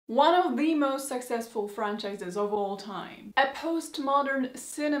One of the most successful franchises of all time. A postmodern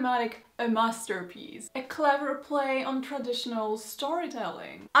cinematic masterpiece. A clever play on traditional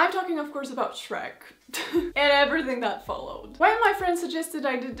storytelling. I'm talking of course about Shrek. And everything that followed. When my friend suggested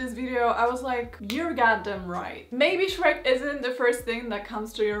I did this video, I was like, you're goddamn right. Maybe Shrek isn't the first thing that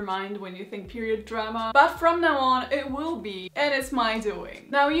comes to your mind when you think period drama, but from now on it will be, and it's my doing.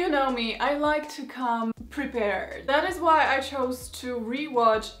 Now you know me, I like to come prepared. That is why I chose to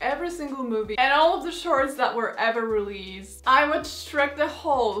rewatch every single movie and all of the shorts that were ever released. I watched Shrek the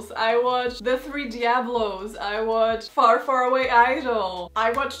Halls, I watched The Three Diablos, I watched Far Far Away Idol,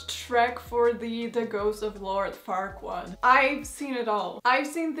 I watched Shrek for the Ghost of Lord Farquaad. I've seen it all. I've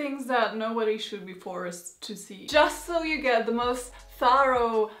seen things that nobody should be forced to see. Just so you get the most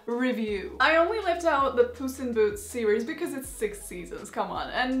thorough review. I only left out the Puss in Boots series because it's 6 seasons, come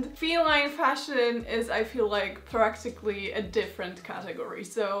on. And feline fashion is, I feel like, practically a different category,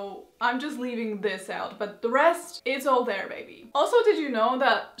 so I'm just leaving this out, but the rest, it's all there, baby. Also, did you know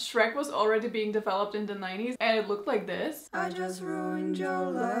that Shrek was already being developed in the 90s and it looked like this? I just ruined your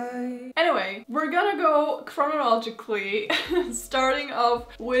life. Anyway, we're gonna go chronologically, starting off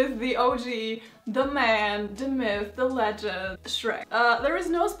with the OG, the man, the myth, the legend, Shrek. There is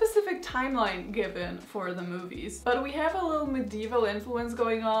no specific timeline given for the movies, but we have a little medieval influence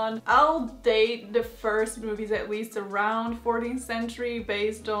going on. I'll date the first movies at least around 14th century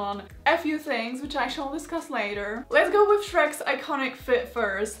based on a few things, which I shall discuss later. Let's go with Shrek's iconic fit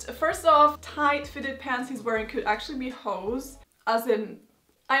first. First off, tight fitted pants he's wearing could actually be hose, as in,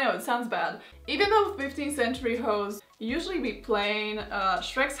 I know it sounds bad. Even though 15th century hose usually be plain,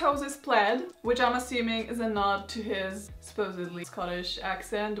 Shrek's hose is plaid, which I'm assuming is a nod to his supposedly Scottish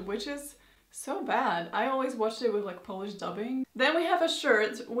accent, which is so bad. I always watched it with like Polish dubbing. Then we have a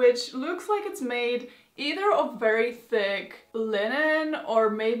shirt, which looks like it's made either of very thick linen or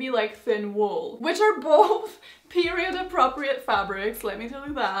maybe like thin wool, which are both period appropriate fabrics, let me tell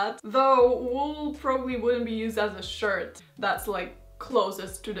you that. Though wool probably wouldn't be used as a shirt that's like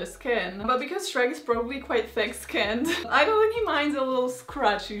closest to the skin, but because Shrek is probably quite thick-skinned, I don't think he minds a little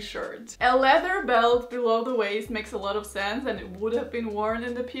scratchy shirt. A leather belt below the waist makes a lot of sense and it would have been worn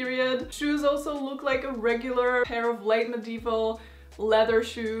in the period. Shoes also look like a regular pair of late medieval leather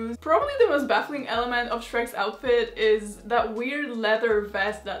shoes. Probably the most baffling element of Shrek's outfit is that weird leather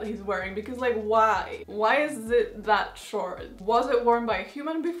vest that he's wearing, because like why? Why is it that short? Was it worn by a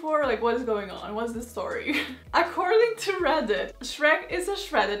human before? Like what is going on? What's the story? According to Reddit, Shrek is a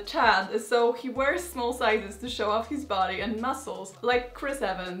shredded Chad, so he wears small sizes to show off his body and muscles like Chris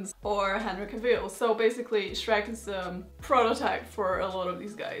Evans or Henry Cavill. So basically Shrek is a prototype for a lot of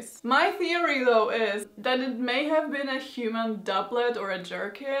these guys. My theory though is that it may have been a human doublet or a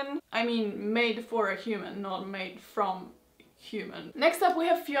jerkin. I mean, made for a human, not made from human. Next up we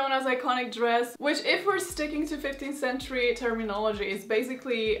have Fiona's iconic dress, which if we're sticking to 15th century terminology is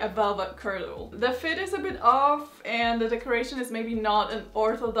basically a velvet kirtle. The fit is a bit off and the decoration is maybe not an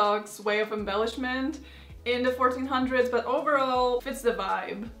orthodox way of embellishment in the 1400s, but overall fits the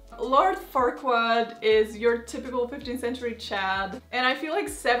vibe. Lord Farquaad is your typical 15th century Chad, and I feel like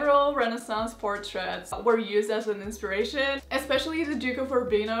several Renaissance portraits were used as an inspiration, especially the Duke of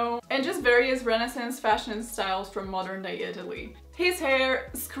Urbino, and just various Renaissance fashion styles from modern day Italy. His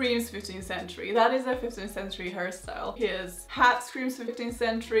hair screams 15th century. That is a 15th century hairstyle. His hat screams 15th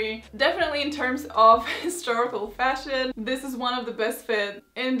century. Definitely in terms of historical fashion, this is one of the best fit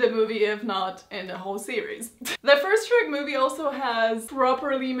in the movie, if not in the whole series. The first Shrek movie also has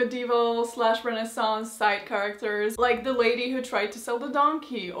properly medieval / Renaissance side characters, like the lady who tried to sell the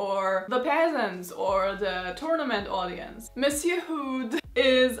donkey, or the peasants, or the tournament audience. Monsieur Hood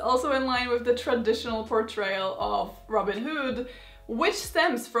is also in line with the traditional portrayal of Robin Hood, which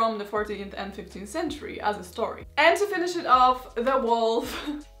stems from the 14th and 15th century as a story. And to finish it off, the wolf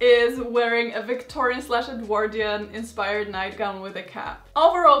is wearing a Victorian / Edwardian inspired nightgown with a cap.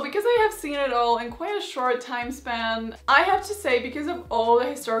 Overall, because I have seen it all in quite a short time span, I have to say, because of all the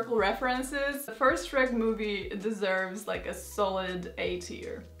historical references, the first Shrek movie deserves like a solid A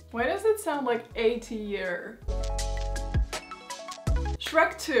tier. Why does it sound like A tier?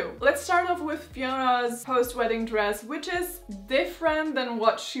 Shrek 2. Let's start off with Fiona's post-wedding dress, which is different than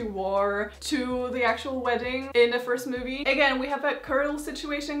what she wore to the actual wedding in the first movie. Again, we have a kirtle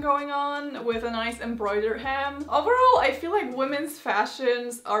situation going on with a nice embroidered hem. Overall, I feel like women's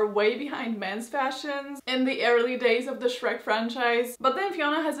fashions are way behind men's fashions in the early days of the Shrek franchise, but then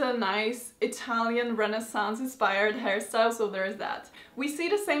Fiona has a nice Italian Renaissance inspired hairstyle, so there's that. We see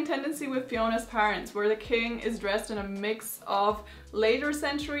the same tendency with Fiona's parents, where the king is dressed in a mix of later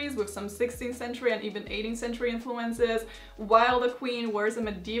centuries with some 16th century and even 18th century influences, while the queen wears a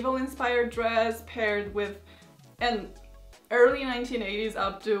medieval inspired dress paired with an early 1980s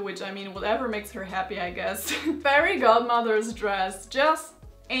updo, which I mean, whatever makes her happy, I guess. Fairy godmother's dress just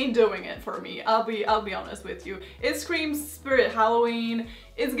ain't doing it for me. I'll be honest with you. It screams Spirit Halloween.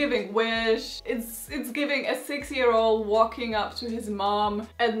 It's giving Wish. It's giving a 6-year-old walking up to his mom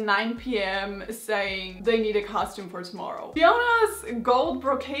at 9 p.m. saying they need a costume for tomorrow. Fiona's gold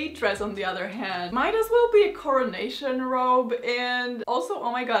brocade dress, on the other hand, might as well be a coronation robe. And also,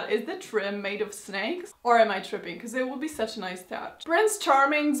 oh my god, is the trim made of snakes? Or am I tripping? Because it would be such a nice touch. Prince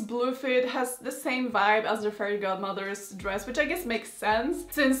Charming's blue fit has the same vibe as the fairy godmother's dress, which I guess makes sense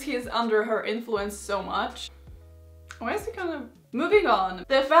since he's under her influence so much. Why is he kind of... Moving on.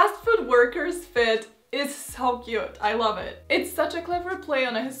 The fast food worker's fit is so cute. I love it. It's such a clever play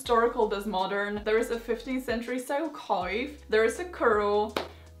on a historical das modern. There is a 15th century style coif. There is a curl.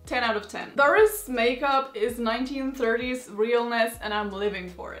 10 out of 10. Doris' makeup is 1930s realness and I'm living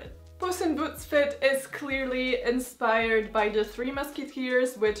for it. Puss in Boots' fit is clearly inspired by the Three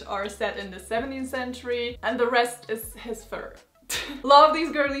Musketeers, which are set in the 17th century, and the rest is his fur. Love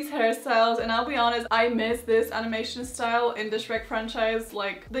these girlies' hairstyles, and I'll be honest, I miss this animation style in the Shrek franchise.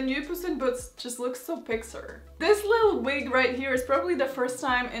 Like, the new Puss in Boots just looks so Pixar. This little wig right here is probably the first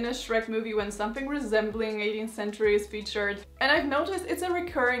time in a Shrek movie when something resembling 18th century is featured, and I've noticed it's a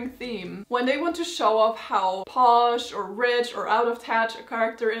recurring theme. When they want to show off how posh or rich or out of touch a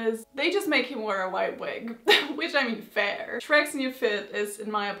character is, they just make him wear a white wig. Which, I mean, fair. Shrek's new fit is, in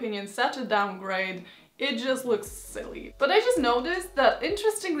my opinion, such a downgrade. It just looks silly. But I just noticed that,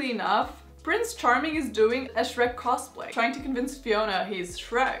 interestingly enough, Prince Charming is doing a Shrek cosplay, trying to convince Fiona he's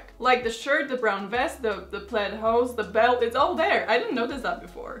Shrek. Like the shirt, the brown vest, the plaid hose, the belt, it's all there. I didn't notice that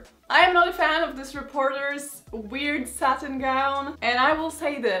before. I am not a fan of this reporter's weird satin gown, and I will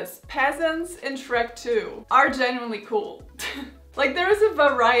say this, peasants in Shrek 2 are genuinely cool. Like, there is a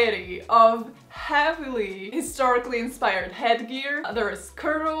variety of heavily historically inspired headgear. There is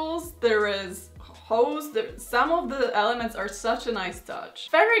curls, there is hose. Some of the elements are such a nice touch.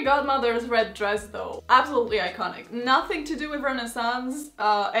 Fairy godmother's red dress though, absolutely iconic. Nothing to do with Renaissance,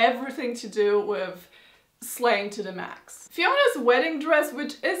 everything to do with slaying to the max. Fiona's wedding dress,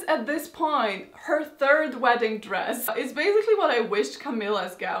 which is at this point her third wedding dress, is basically what I wished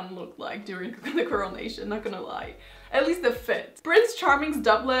Camilla's gown looked like during the coronation, not gonna lie. At least the fit. Prince Charming's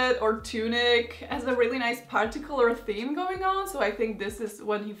doublet or tunic has a really nice particular theme going on, so I think this is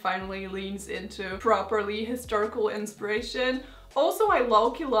when he finally leans into properly historical inspiration. Also, I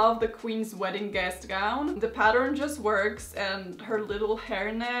low-key love the Queen's wedding guest gown. The pattern just works and her little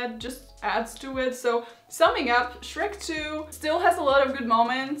hairnet just adds to it. So summing up, Shrek 2 still has a lot of good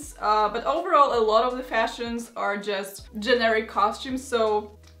moments, but overall a lot of the fashions are just generic costumes,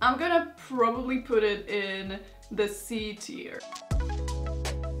 so I'm gonna probably put it in the C tier.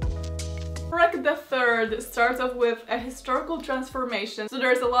 Shrek the Third starts off with a historical transformation, so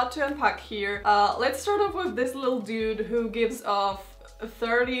there's a lot to unpack here. Let's start off with this little dude who gives off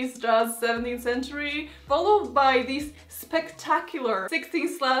 30s, just 17th century, followed by these spectacular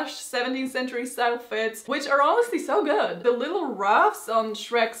 16th/17th century style fits, which are honestly so good. The little ruffs on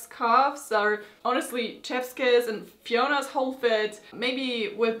Shrek's cuffs are honestly chef's kiss, and Fiona's whole fit,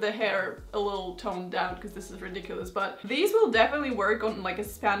 maybe with the hair a little toned down because this is ridiculous, but these will definitely work on like a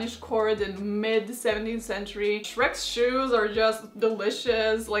Spanish court in mid 17th century. Shrek's shoes are just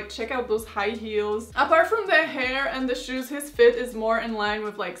delicious, like check out those high heels. Apart from the hair and the shoes, his fit is more in line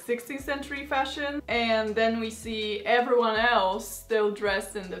with like 16th century fashion, and then we see everyone else still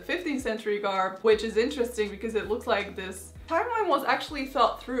dressed in the 15th century garb, which is interesting because it looks like this timeline was actually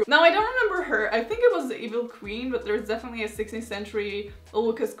thought through. Now, I don't remember her. I think it was the Evil Queen, but there's definitely a 16th century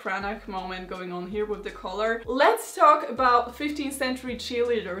Lucas Cranach moment going on here with the color. Let's talk about 15th century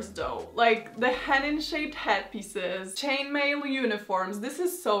cheerleaders though. Like the Hennin-shaped headpieces, chainmail uniforms. This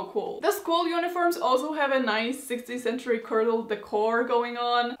is so cool. The school uniforms also have a nice 16th century curl decor going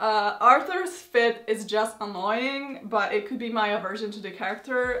on. Arthur's fit is just annoying, but it could be my aversion to the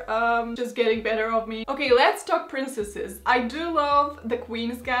character just getting better of me. Okay, let's talk princesses. I do love the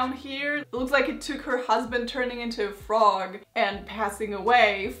Queen's gown here. It looks like it took her husband turning into a frog and passing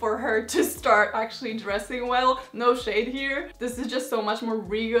away for her to start actually dressing well. No shade here. This is just so much more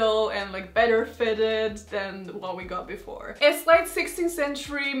regal and like better fitted than what we got before. A slight 16th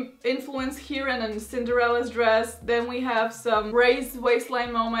century influence here and in Cinderella's dress. Then we have some raised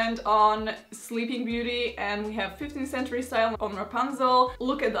waistline moment on Sleeping Beauty, and we have 15th century style on Rapunzel.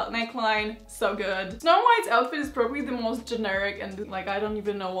 Look at that neckline, so good. Snow White's outfit is probably the most generic and like I don't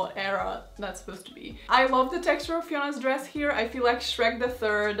even know what era that's supposed to be. I love the texture of Fiona's dress here. I feel like Shrek the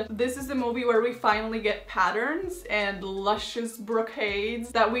Third. This is the movie where we finally get patterns and luscious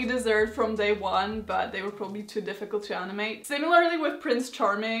brocades that we deserved from day one, but they were probably too difficult to animate. Similarly with Prince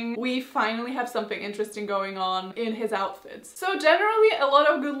Charming, we finally have something interesting going on in his outfits. So generally a lot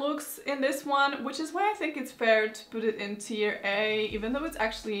of good looks in this one, which is why I think it's fair to put it in tier A, even though it's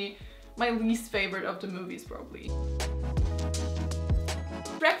actually my least favorite of the movies probably.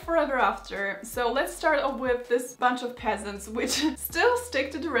 Shrek Forever After. So let's start off with this bunch of peasants, which still stick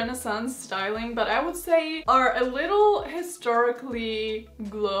to the Renaissance styling, but I would say are a little historically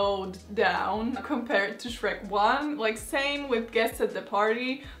glowed down compared to Shrek 1. Like same with Guests at the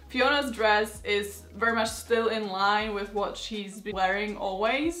Party. Fiona's dress is very much still in line with what she's been wearing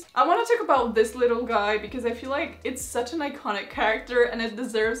always. I want to talk about this little guy because I feel like it's such an iconic character and it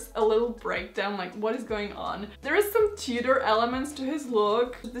deserves a little breakdown, like what is going on. There is some Tudor elements to his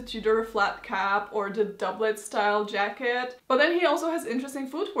look, the Tudor flat cap or the doublet style jacket, but then he also has interesting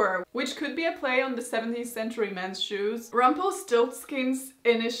footwear, which could be a play on the 17th century men's shoes. Rumpelstiltskin's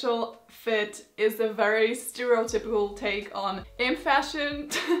initial fit is a very stereotypical take on imp fashion,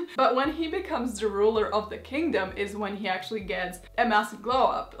 but when he becomes the ruler of the kingdom is when he actually gets a massive glow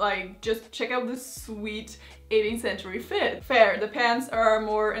up. Like, just check out this sweet 18th century fit. Fair, the pants are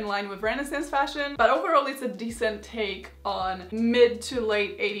more in line with Renaissance fashion, but overall it's a decent take on mid to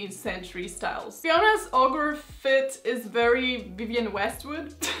late 18th century styles. Fiona's ogre fit is very Vivienne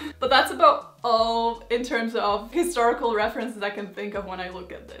Westwood, but that's about all in terms of historical references I can think of when I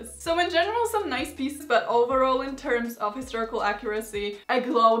look at this. So in general, some nice pieces, but overall in terms of historical accuracy, a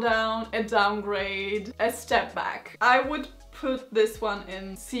glow down, a downgrade, a step back. I would put this one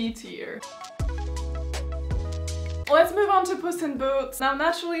in C tier. Let's move on to Puss in Boots. Now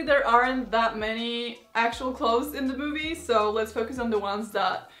naturally there aren't that many actual clothes in the movie, so let's focus on the ones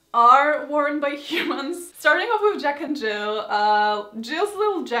that are worn by humans. Starting off with Jack and Jill. Jill's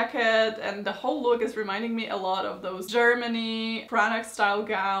little jacket and the whole look is reminding me a lot of those Germany, Branagh style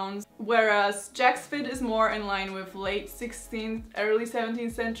gowns, whereas Jack's fit is more in line with late 16th, early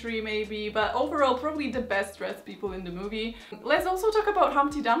 17th century maybe, but overall probably the best dressed people in the movie. Let's also talk about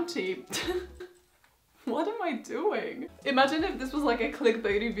Humpty Dumpty. What am I doing? Imagine if this was like a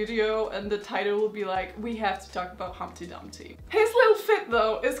clickbaity video and the title would be like, we have to talk about Humpty Dumpty. His little fit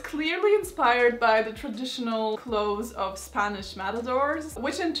though is clearly inspired by the traditional clothes of Spanish matadors,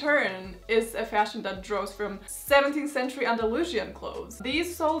 which in turn is a fashion that draws from 17th century Andalusian clothes.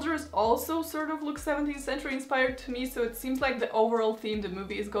 These soldiers also sort of look 17th century inspired to me, so it seems like the overall theme the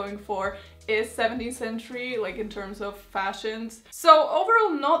movie is going for is 17th century, like in terms of fashions. So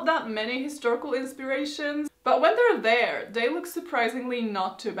overall not that many historical inspirations, but when they're there, they look surprisingly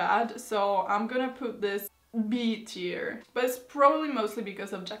not too bad, so I'm gonna put this B tier. But it's probably mostly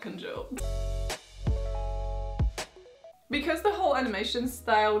because of Jack and Jill. Because the whole animation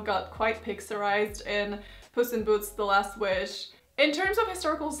style got quite pixarized in Puss in Boots: The Last Wish, in terms of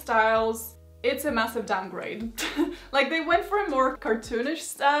historical styles, it's a massive downgrade. Like they went for a more cartoonish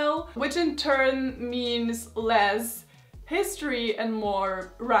style, which in turn means less history and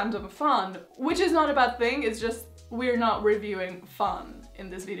more random fun, which is not a bad thing, it's just we're not reviewing fun in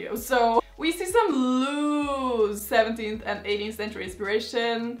this video. So we see some loose 17th and 18th century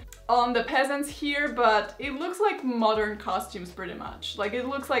inspiration on the peasants here, but it looks like modern costumes pretty much. Like it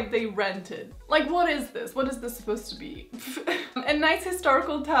looks like they rented. Like what is this? What is this supposed to be? A nice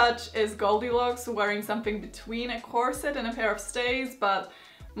historical touch is Goldilocks wearing something between a corset and a pair of stays, but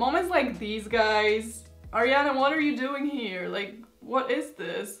moments like these guys, Ariana, what are you doing here? Like, what is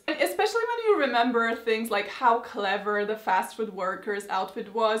this? And especially when you remember things like how clever the fast food worker's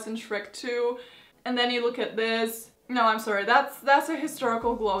outfit was in Shrek 2, and then you look at this. No, I'm sorry, that's a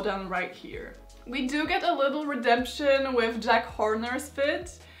historical glow down right here. We do get a little redemption with Jack Horner's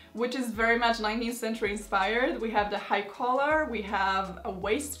fit, which is very much 19th century inspired. We have the high collar, we have a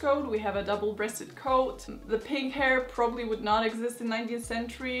waistcoat, we have a double-breasted coat. The pink hair probably would not exist in 19th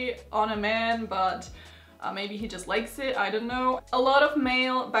century on a man, but maybe he just likes it, I don't know. A lot of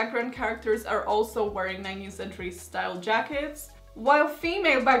male background characters are also wearing 19th century style jackets, while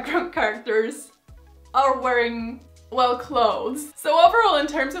female background characters are wearing, well, clothes. So overall, in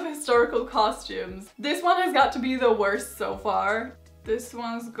terms of historical costumes, this one has got to be the worst so far. This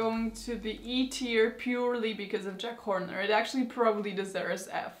one's going to be E tier purely because of Jack Horner. It actually probably deserves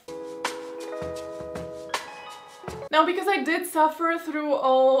F. Now, because I did suffer through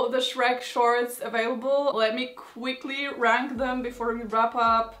all the Shrek shorts available, let me quickly rank them before we wrap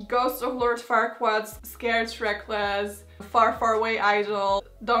up. Ghost of Lord Farquaad's Scared Shrekless, Far Far Away Idol,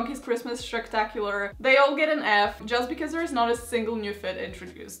 Donkey's Christmas Shrektacular. They all get an F just because there is not a single new fit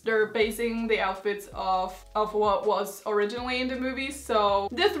introduced. They're basing the outfits off of what was originally in the movie, so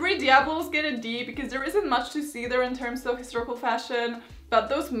the Three Diablos get a D because there isn't much to see there in terms of historical fashion, but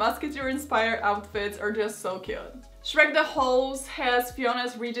those Musketeer-inspired outfits are just so cute. Shrek the Halls has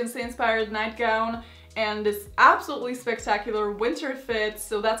Fiona's Regency-inspired nightgown and this absolutely spectacular winter fit,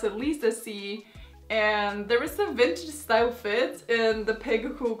 so that's at least a C. And there is a vintage style fit in the pig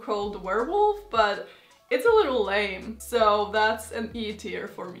who called werewolf, but it's a little lame, so that's an E tier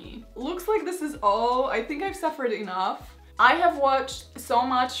for me. Looks like this is all. I think I've suffered enough. I have watched so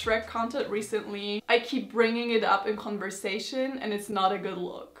much Shrek content recently, I keep bringing it up in conversation and it's not a good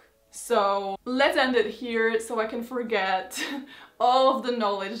look. So let's end it here so I can forget all of the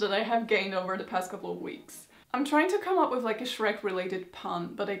knowledge that I have gained over the past couple of weeks. I'm trying to come up with like a Shrek related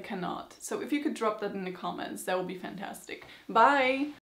pun, but I cannot. So if you could drop that in the comments, that would be fantastic. Bye!